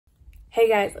Hey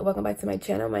guys, welcome back to my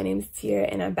channel. My name is Tia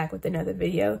and I'm back with another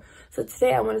video. So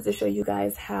today I wanted to show you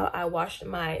guys how I washed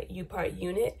my U-part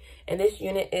unit, and this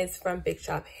unit is from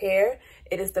Bigchophair.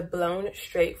 It is the blown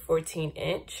straight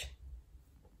 14-inch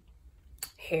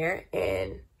hair,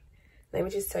 and let me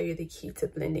just tell you the key to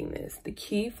blending this. The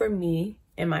key for me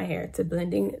and my hair to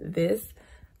blending this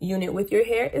unit with your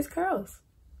hair is curls,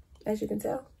 as you can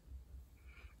tell.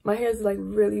 My hair is like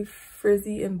really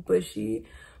frizzy and bushy,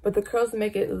 but the curls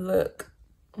make it look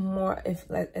more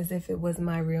as if it was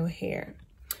my real hair.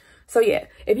 So yeah,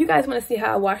 if you guys want to see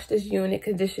how I wash this unit,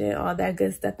 condition it, all that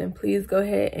good stuff, then please go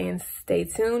ahead and stay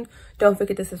tuned. Don't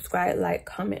forget to subscribe, like,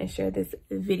 comment, and share this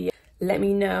video. Let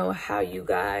me know how you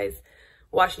guys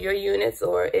wash your units,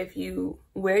 or if you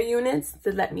wear units,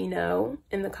 to let me know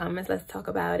in the comments. Let's talk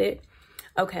about it.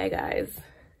 Okay guys,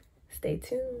 stay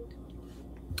tuned.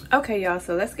 Okay y'all,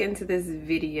 so let's get into this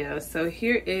video. So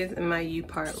here is my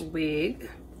U-part wig.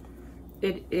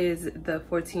 It is the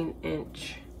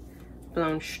 14-inch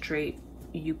blown straight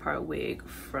U-part wig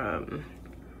from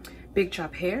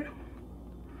Bigchophair,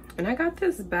 and I got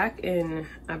this back in,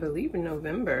 I believe, in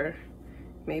November,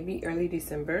 maybe early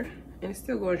December, and it's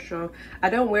still going strong. I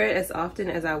don't wear it as often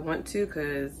as I want to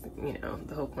because, you know,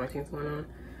 the whole quarantine's going on.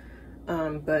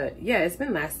 But yeah, it's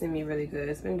been lasting me really good.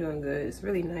 It's been doing good. It's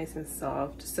really nice and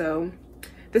soft. So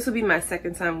this will be my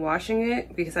second time washing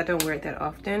it because I don't wear it that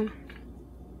often,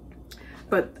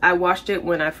 but I washed it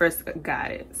when I first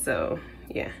got it. So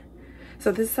yeah,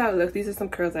 so this is how it looks. These are some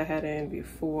curls I had in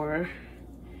before,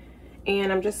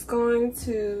 and I'm just going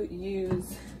to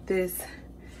use this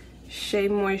Shea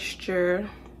Moisture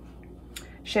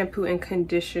shampoo and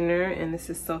conditioner, and this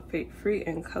is sulfate free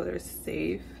and color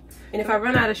safe. And if I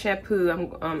run out of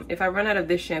shampoo, if I run out of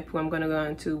this shampoo, I'm gonna go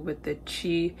into with the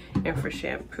Chi Infra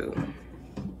shampoo.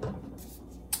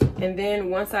 And then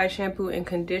once I shampoo and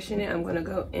condition it, I'm gonna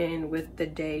go in with the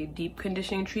Day Deep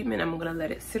Conditioning Treatment. I'm gonna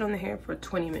let it sit on the hair for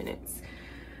 20 minutes.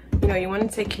 You know, you wanna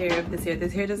take care of this hair.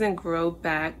 This hair doesn't grow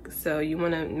back, so you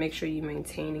wanna make sure you're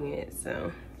maintaining it.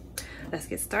 So let's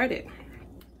get started.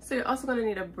 So you're also gonna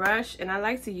need a brush, and I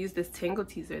like to use this Tangle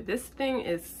Teaser. This thing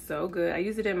is so good. I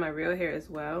use it in my real hair as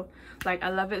well. Like, I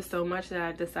love it so much that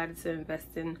I decided to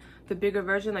invest in the bigger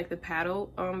version, like the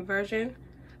paddle version.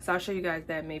 So I'll show you guys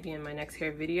that maybe in my next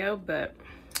hair video, but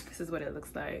this is what it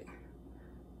looks like.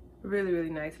 Really, really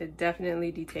nice. It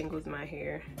definitely detangles my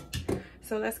hair.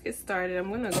 So let's get started.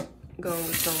 I'm gonna go in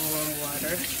with some warm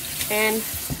water.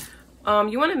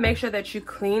 And you want to make sure that you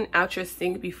clean out your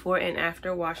sink before and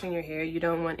after washing your hair. You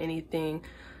don't want anything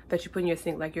that you put in your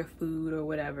sink, like your food or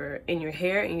whatever, in your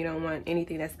hair, and you don't want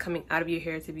anything that's coming out of your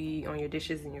hair to be on your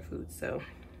dishes and your food. So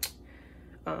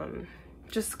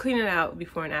just clean it out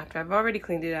before and after. I've already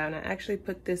cleaned it out, and I actually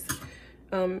put this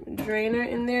drainer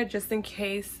in there just in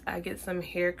case I get some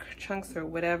hair chunks or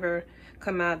whatever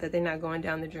come out that they're not going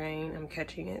down the drain. I'm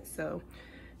catching it. So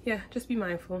yeah, just be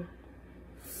mindful.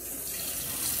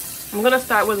 I'm gonna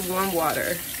start with warm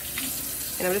water,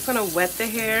 and I'm just gonna wet the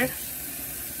hair.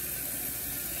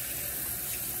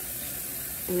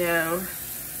 Now,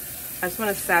 I just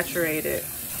wanna saturate it.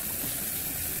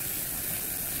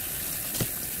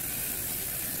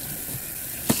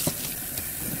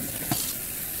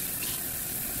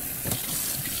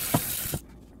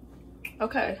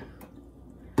 Okay,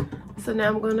 so now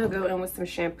I'm gonna go in with some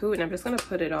shampoo, and I'm just gonna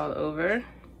put it all over.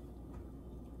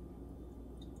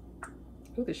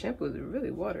 Ooh, the shampoo is really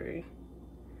watery.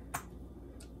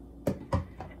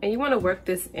 And you want to work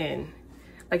this in.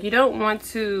 Like, you don't want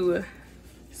to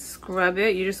scrub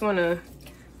it. You just want to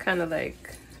kind of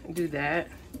like do that,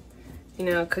 you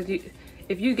know, because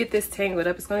if you get this tangled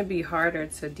up, it's going to be harder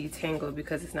to detangle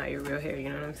because it's not your real hair, you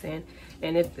know what I'm saying?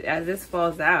 And as this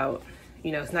falls out,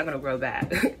 you know, it's not going to grow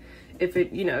back. If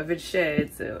it, you know, if it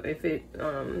sheds, so if it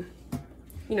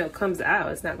you know, comes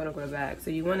out, it's not going to grow back. So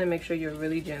you want to make sure you're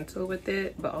really gentle with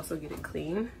it, but also get it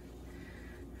clean.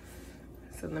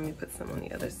 So let me put some on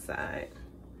the other side.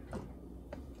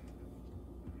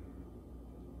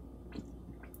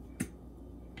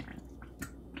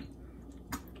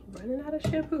 Running out of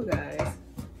shampoo, guys.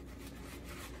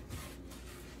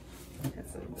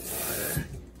 Add some water.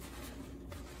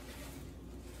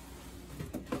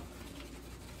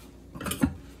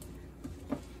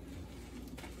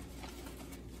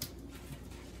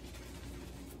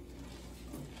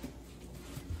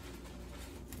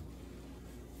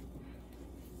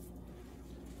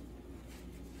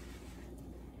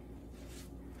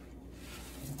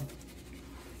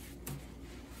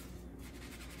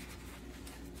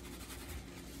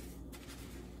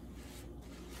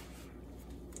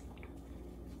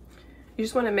 You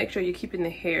just want to make sure you're keeping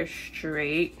the hair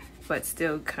straight but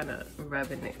still kind of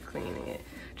rubbing it, cleaning it,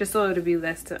 just so it'll be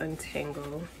less to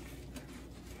untangle.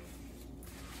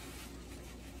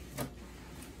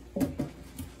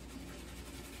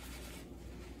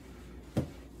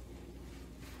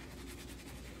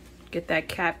 Get that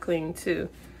cap clean too.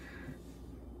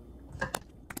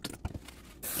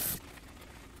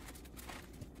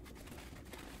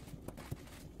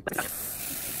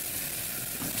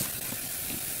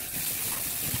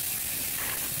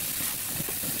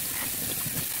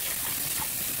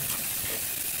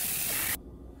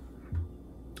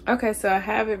 Okay, so I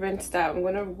have it rinsed out. I'm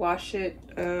gonna wash it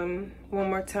one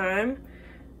more time.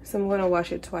 So I'm gonna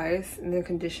wash it twice and then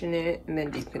condition it and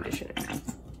then deep condition it.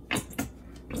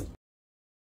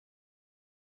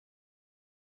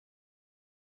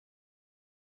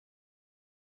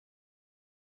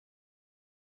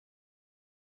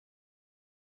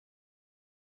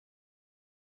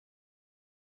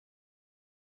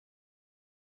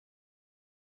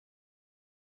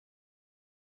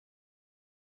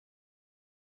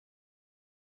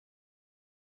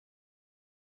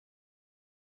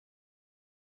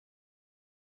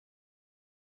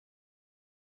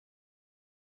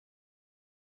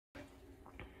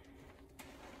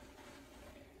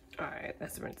 All right,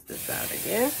 let's rinse this out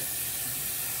again.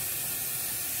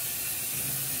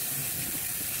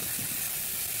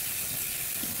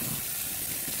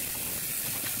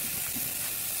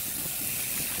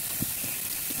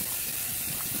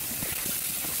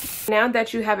 Now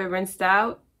that you have it rinsed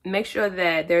out, make sure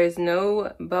that there is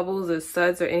no bubbles or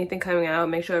suds or anything coming out.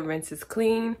 Make sure the rinse is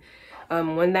clean.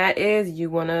 When that is, you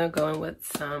want to go in with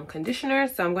some conditioner.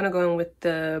 So I'm going to go in with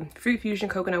the Free Fusion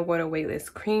Coconut Water Weightless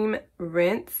Cream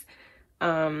Rinse.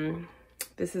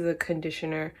 This is a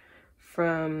conditioner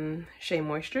from Shea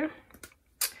Moisture.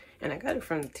 And I got it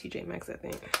from TJ Maxx, I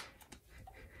think.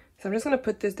 So I'm just going to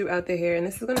put this throughout the hair. And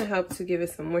this is going to help to give it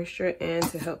some moisture and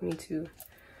to help me to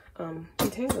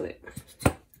detangle it.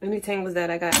 Any tangles that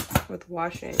I got with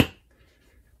washing.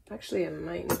 Actually, I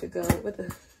might need to go with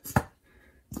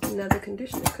another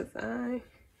conditioner because I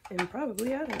am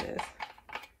probably out of this.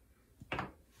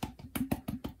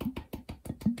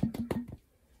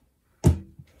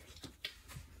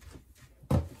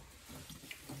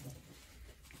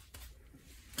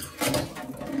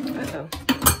 Uh-oh.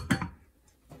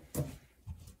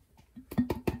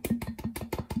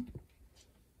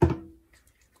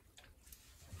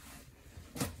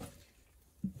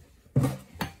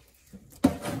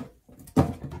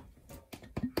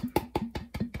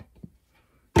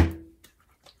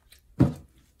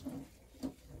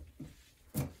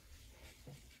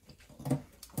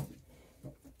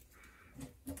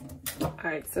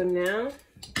 Alright, so now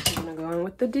I'm gonna go in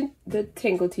with the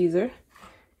Tangle Teaser.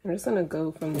 I'm just gonna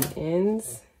go from the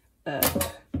ends up,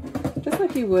 just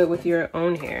like you would with your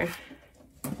own hair.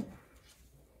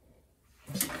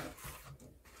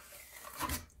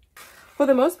 For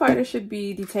the most part, it should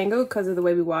be detangled because of the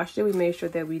way we washed it. We made sure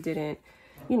that we didn't,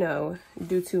 you know,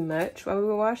 do too much while we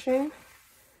were washing.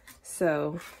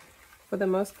 So for the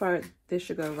most part, this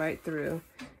should go right through.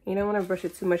 You don't want to brush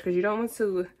it too much because you don't want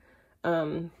to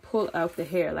pull out the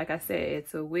hair. Like I said,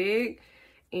 it's a wig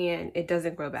and it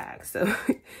doesn't grow back, so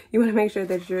you want to make sure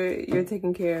that you're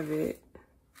taking care of it.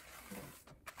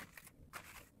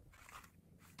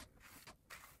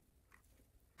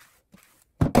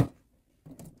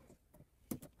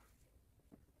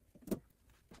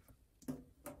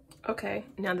 Okay,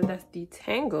 now that that's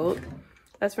detangled,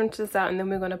 let's rinse this out and then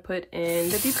we're going to put in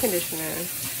the deep conditioner.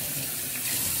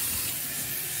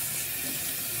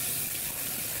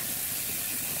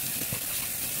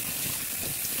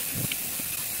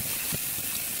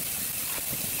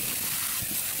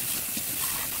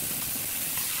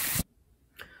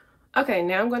 Okay,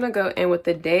 now I'm going to go in with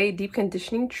the Day Deep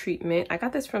Conditioning Treatment. I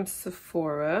got this from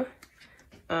Sephora.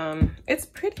 It's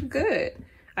pretty good.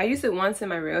 I used it once in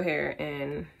my real hair,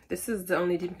 and this is the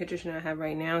only deep conditioner I have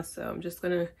right now, so I'm just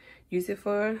going to use it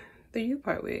for the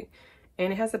U-part wig.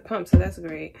 And it has a pump, so that's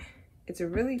great. It's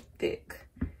really thick,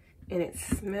 and it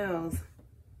smells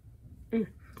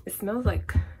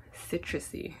like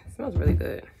citrusy. It smells really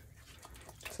good.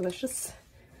 So let's just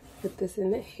put this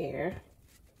in the hair.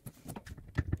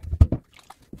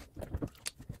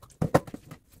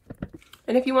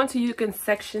 And if you want to, you can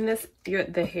section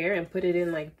the hair and put it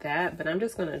in like that, but I'm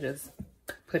just gonna just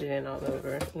put it in all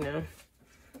over, you know,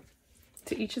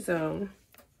 to each his own.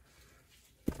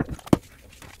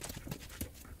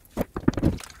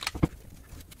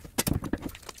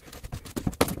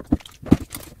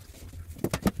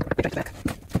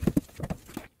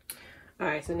 All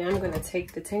right, so now I'm gonna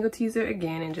take the Tangle Teaser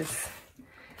again and just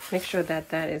make sure that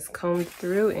that is combed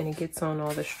through and it gets on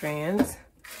all the strands.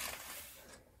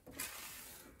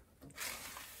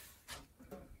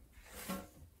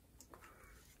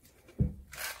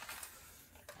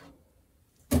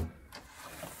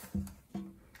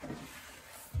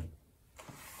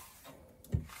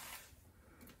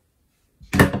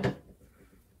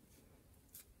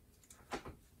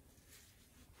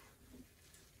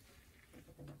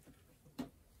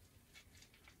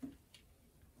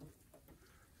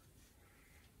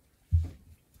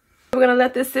 we're gonna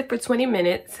let this sit for 20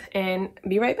 minutes and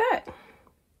be right back.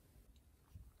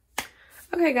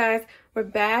 Okay guys, we're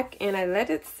back and I let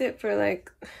it sit for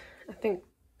like, I think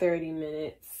 30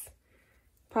 minutes,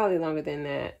 probably longer than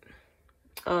that.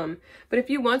 But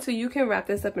if you want to, you can wrap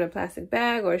this up in a plastic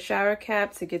bag or a shower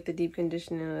cap to get the deep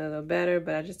conditioning a little better,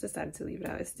 but I just decided to leave it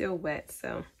out. It's still wet,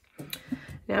 so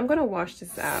now I'm gonna wash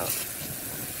this out.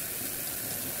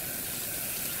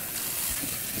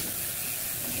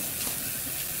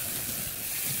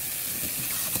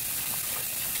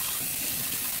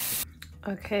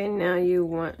 Okay, now you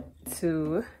want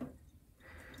to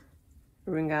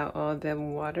wring out all the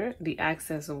water, the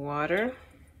excess water.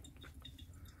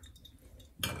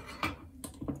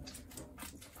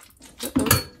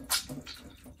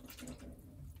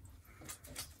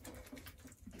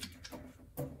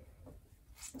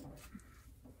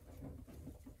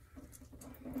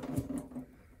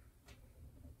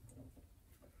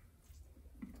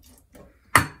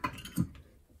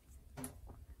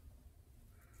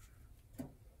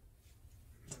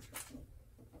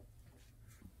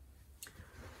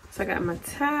 So I got my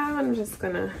towel. I'm just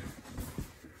gonna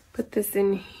put this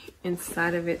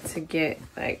inside of it to get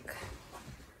like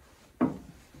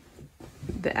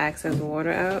the excess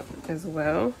water out as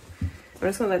well. I'm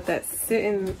just gonna let that sit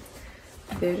in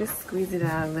there. Just squeeze it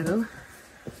out a little.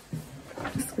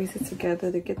 Just squeeze it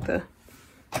together to get the,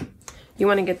 you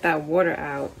want to get that water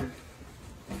out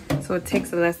so it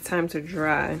takes less time to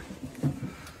dry.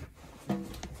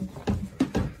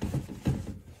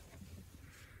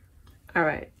 All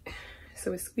right,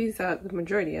 so we squeeze out the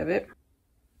majority of it.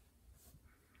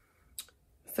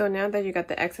 So now that you got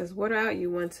the excess water out,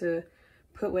 you want to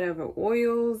put whatever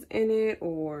oils in it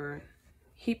or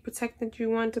heat protectant you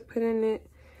want to put in it.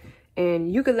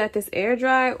 And you could let this air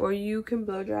dry or you can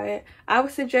blow dry it. I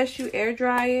would suggest you air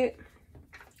dry it,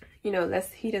 you know,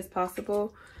 less heat as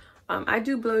possible. I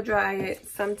do blow dry it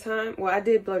sometime. Well, I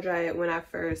did blow dry it when I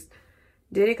first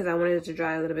did it because I wanted it to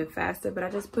dry a little bit faster, but I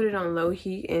just put it on low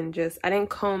heat and I didn't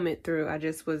comb it through. I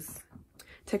just was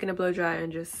taking a blow dry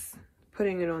and just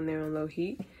putting it on there on low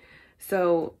heat.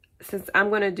 So since I'm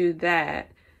going to do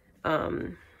that,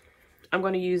 I'm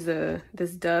going to use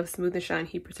this Dove Smooth and Shine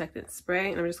Heat Protectant Spray,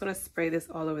 and I'm just going to spray this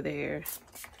all over the hair.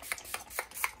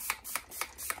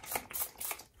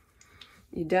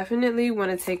 You definitely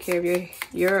want to take care of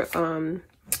your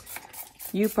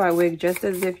U-part wig just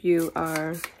as if you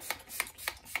are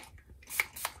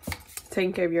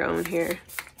taking care of your own hair.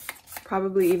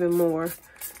 Probably even more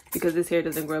because this hair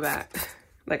doesn't grow back,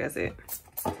 like I said.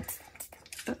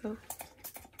 Uh-oh.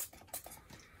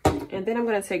 And then I'm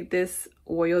going to take this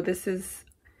oil. This is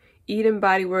Eden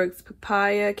Body Works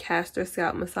Papaya Castor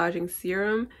Scalp Massaging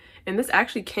Serum. And this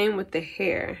actually came with the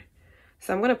hair.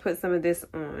 So I'm going to put some of this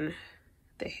on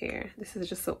the hair. This is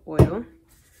just an oil.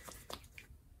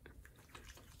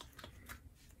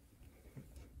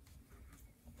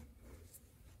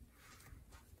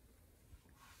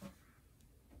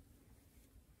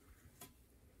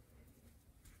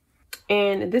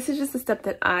 And this is just a step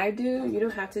that I do. You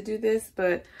don't have to do this,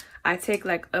 but I take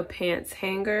like a pants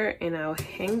hanger and I'll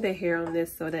hang the hair on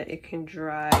this so that it can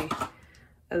dry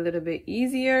a little bit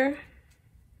easier.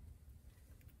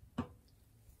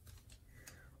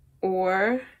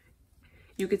 Or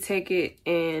you could take it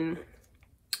and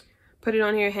put it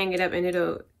on here, hang it up, and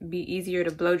it'll be easier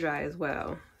to blow dry as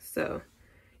well. So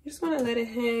you just want to let it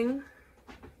hang.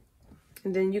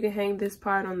 And then you can hang this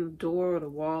part on the door or the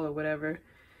wall or whatever.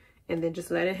 And then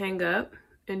just let it hang up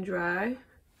and dry.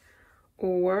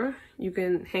 Or you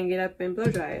can hang it up and blow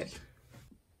dry it.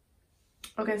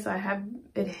 Okay, so I have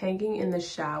it hanging in the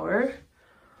shower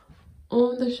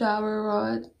on the shower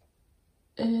rod.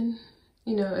 And,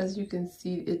 you know, as you can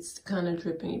see, it's kind of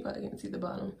dripping. You probably can't see the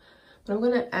bottom. But I'm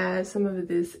going to add some of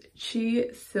this Chi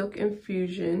Silk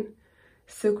Infusion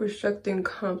Silk Restructuring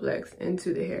Complex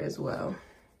into the hair as well.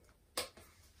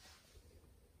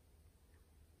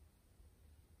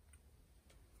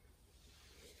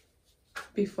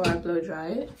 Before I blow dry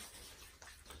it.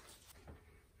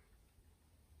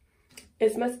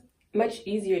 It's much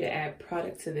easier to add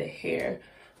product to the hair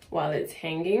while it's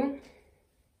hanging.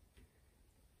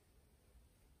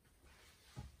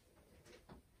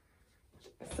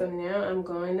 So now I'm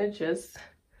going to just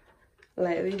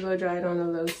lightly blow dry it on a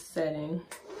low setting.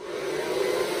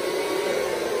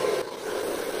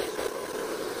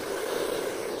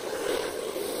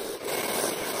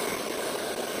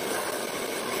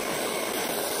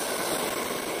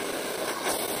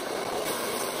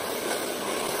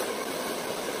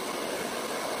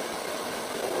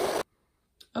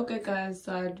 Okay guys,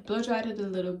 so I blow dried it a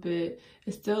little bit.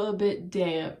 It's still a bit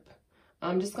damp,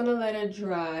 I'm just gonna let it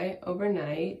dry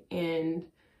overnight. And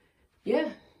yeah,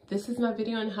 this is my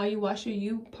video on how you wash your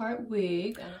U-part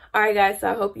wig. All right, guys,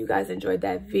 so I hope you guys enjoyed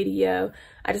that video.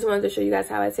 I just wanted to show you guys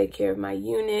how I take care of my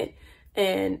unit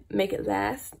and make it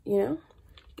last, you know,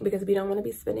 because we don't want to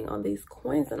be spending all these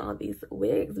coins on all these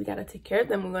wigs. We got to take care of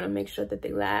them. We want to make sure that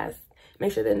they last,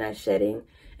 make sure they're not shedding,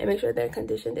 and make sure they're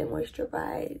conditioned and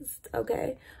moisturized.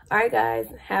 Okay. All right, guys,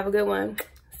 have a good one.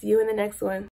 See you in the next one.